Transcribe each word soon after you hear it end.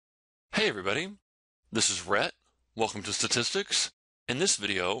Hey everybody, this is Rhett. Welcome to Statistics. In this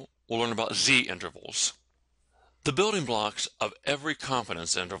video, we'll learn about z-intervals. The building blocks of every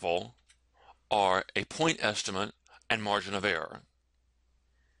confidence interval are a point estimate and margin of error.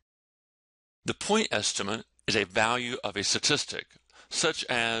 The point estimate is a value of a statistic, such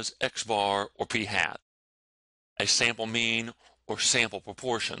as x bar or p hat, a sample mean or sample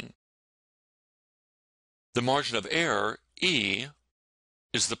proportion. The margin of error, E,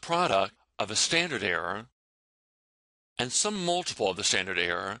 is the product of a standard error and some multiple of the standard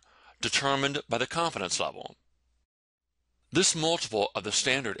error determined by the confidence level. This multiple of the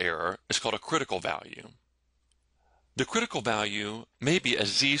standard error is called a critical value. The critical value may be a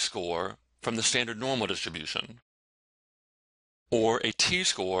z-score from the standard normal distribution, or a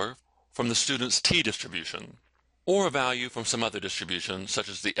t-score from the student's t-distribution, or a value from some other distribution such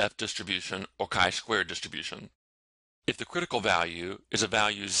as the f-distribution or chi-squared distribution. If the critical value is a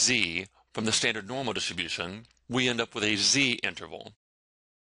value z from the standard normal distribution, we end up with a z-interval.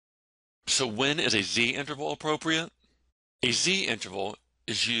 So when is a z-interval appropriate? A z-interval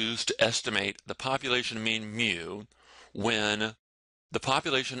is used to estimate the population mean mu when the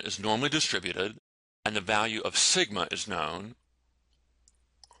population is normally distributed and the value of sigma is known,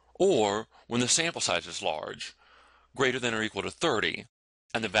 or when the sample size is large, greater than or equal to 30,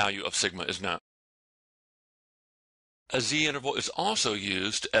 and the value of sigma is known. A z-interval is also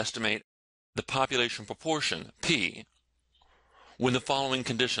used to estimate the population proportion, p, when the following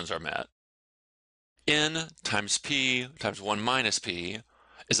conditions are met. N times p times 1 minus p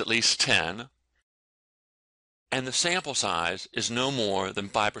is at least 10, and the sample size is no more than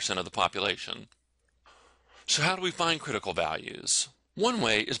 5% of the population. So how do we find critical values? One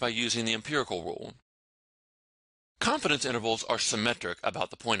way is by using the empirical rule. Confidence intervals are symmetric about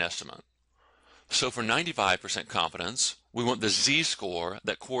the point estimate. So for 95% confidence, we want the z-score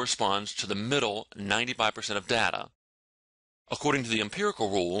that corresponds to the middle 95% of data. According to the empirical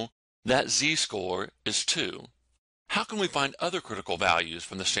rule, that z-score is 2. How can we find other critical values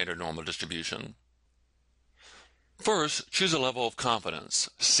from the standard normal distribution? First, choose a level of confidence,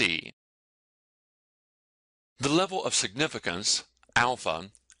 C. The level of significance,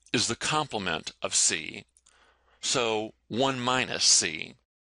 alpha, is the complement of C, so 1 minus C.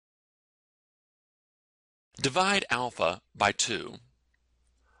 Divide alpha by 2.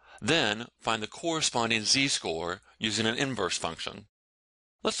 Then find the corresponding z-score using an inverse function.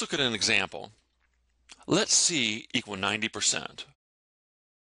 Let's look at an example. Let C equal 90%.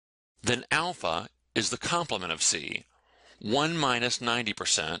 Then alpha is the complement of C. 1 minus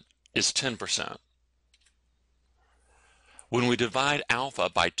 90% is 10%. When we divide alpha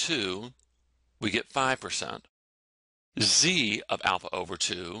by 2, we get 5%. Z of alpha over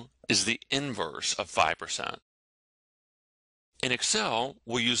 2 is the inverse of 5%. In Excel,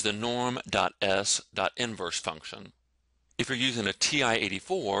 we'll use the norm.s.inverse function. If you're using a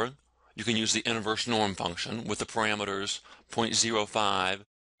TI-84, you can use the inverse norm function with the parameters 0.05,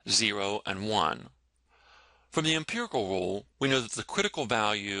 0, and 1. From the empirical rule, we know that the critical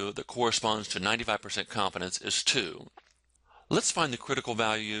value that corresponds to 95% confidence is 2. Let's find the critical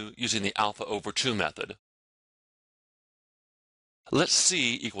value using the alpha over 2 method. Let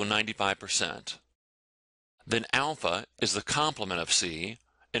C equal 95%. Then alpha is the complement of C,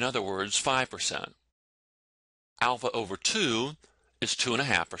 in other words, 5%. Alpha over 2 is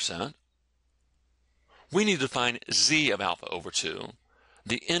 2.5%. We need to find Z of alpha over 2,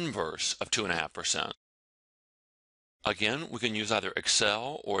 the inverse of 2.5%. Again, we can use either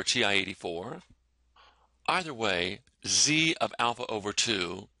Excel or TI-84. Either way, Z of alpha over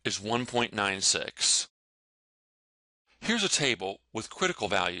 2 is 1.96. Here's a table with critical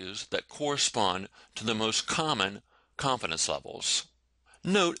values that correspond to the most common confidence levels.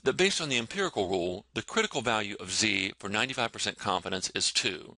 Note that based on the empirical rule, the critical value of Z for 95% confidence is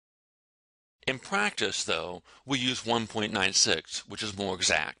 2. In practice, though, we use 1.96, which is more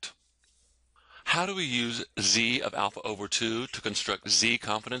exact. How do we use Z of alpha over 2 to construct Z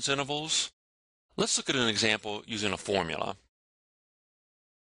confidence intervals? Let's look at an example using a formula.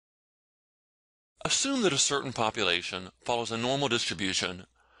 Assume that a certain population follows a normal distribution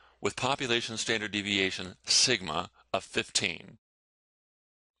with population standard deviation sigma of 15.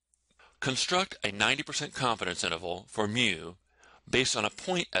 Construct a 90% confidence interval for mu based on a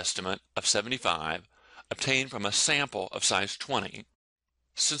point estimate of 75 obtained from a sample of size 20.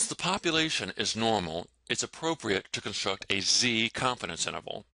 Since the population is normal, it's appropriate to construct a z confidence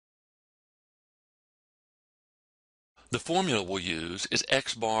interval. The formula we'll use is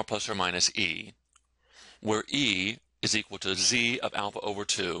x bar plus or minus e, where e is equal to z of alpha over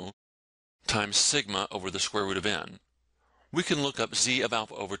 2 times sigma over the square root of n, We can look up z of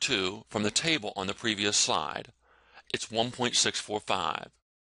alpha over 2 from the table on the previous slide. It's 1.645.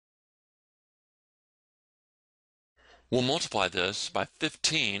 We'll multiply this by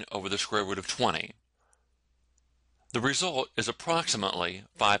 15 over the square root of 20. The result is approximately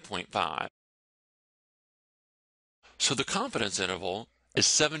 5.5. So the confidence interval is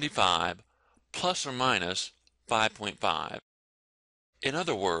 75 plus or minus 5.5. In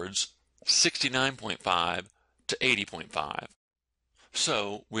other words, 69.5 to 80.5.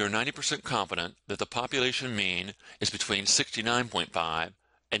 So we are 90% confident that the population mean is between 69.5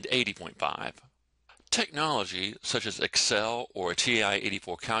 and 80.5. Technology such as Excel or a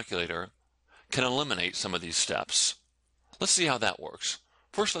TI-84 calculator can eliminate some of these steps. Let's see how that works.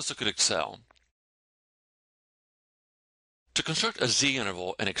 First, let's look at Excel. To construct a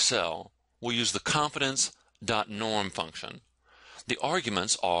z-interval in Excel, we'll use the confidence.norm function. The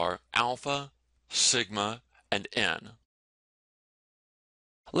arguments are alpha, sigma, and n.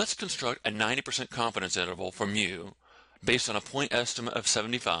 Let's construct a 90% confidence interval for mu based on a point estimate of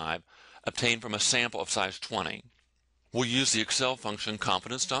 75 obtained from a sample of size 20. We'll use the Excel function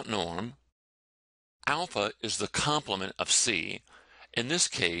confidence.norm. Alpha is the complement of C, in this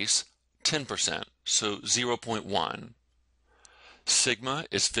case 10%, so 0.1. Sigma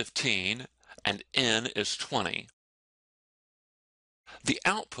is 15 and n is 20. The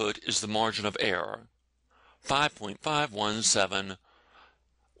output is the margin of error, 5.517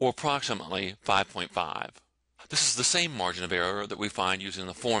 or approximately 5.5. This is the same margin of error that we find using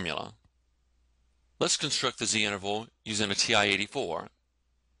the formula. Let's construct the z-interval using a TI-84.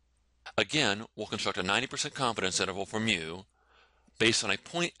 Again, we'll construct a 90% confidence interval for mu based on a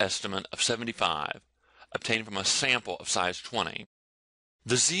point estimate of 75 obtained from a sample of size 20.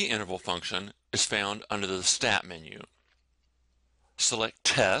 The z-interval function is found under the Stat menu. Select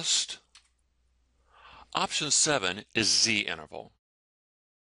Test. Option 7 is z-interval.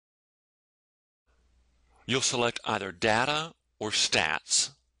 You'll select either Data or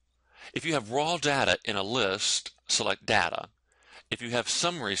Stats. If you have raw data in a list, select Data. If you have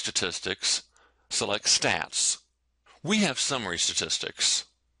summary statistics, select Stats. We have summary statistics.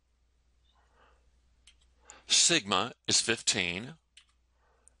 Sigma is 15,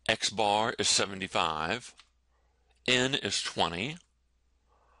 X bar is 75, N is 20,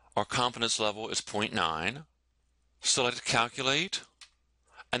 our confidence level is 0.9. Select Calculate,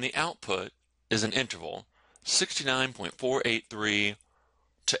 and the output is an interval 69.483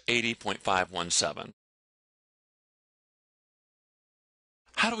 to 80.517.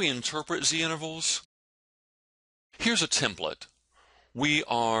 How do we interpret z-intervals? Here's a template. We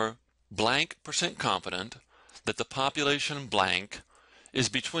are blank % confident that the population blank is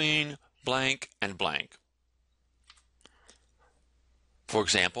between blank and blank. For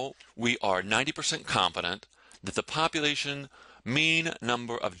example, we are 90% confident that the population mean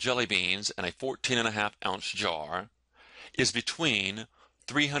number of jelly beans in a 14.5 ounce jar is between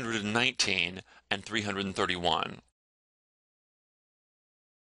 319 and 331.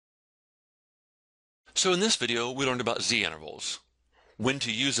 So in this video, we learned about z-intervals, when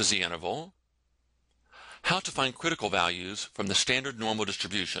to use a z-interval, how to find critical values from the standard normal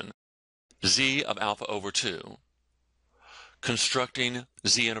distribution, z of alpha over 2, constructing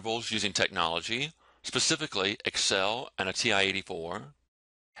z-intervals using technology, specifically Excel and a TI-84,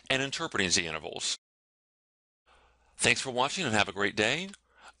 and interpreting z-intervals. Thanks for watching and have a great day.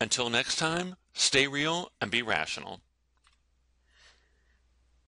 Until next time, stay real and be rational.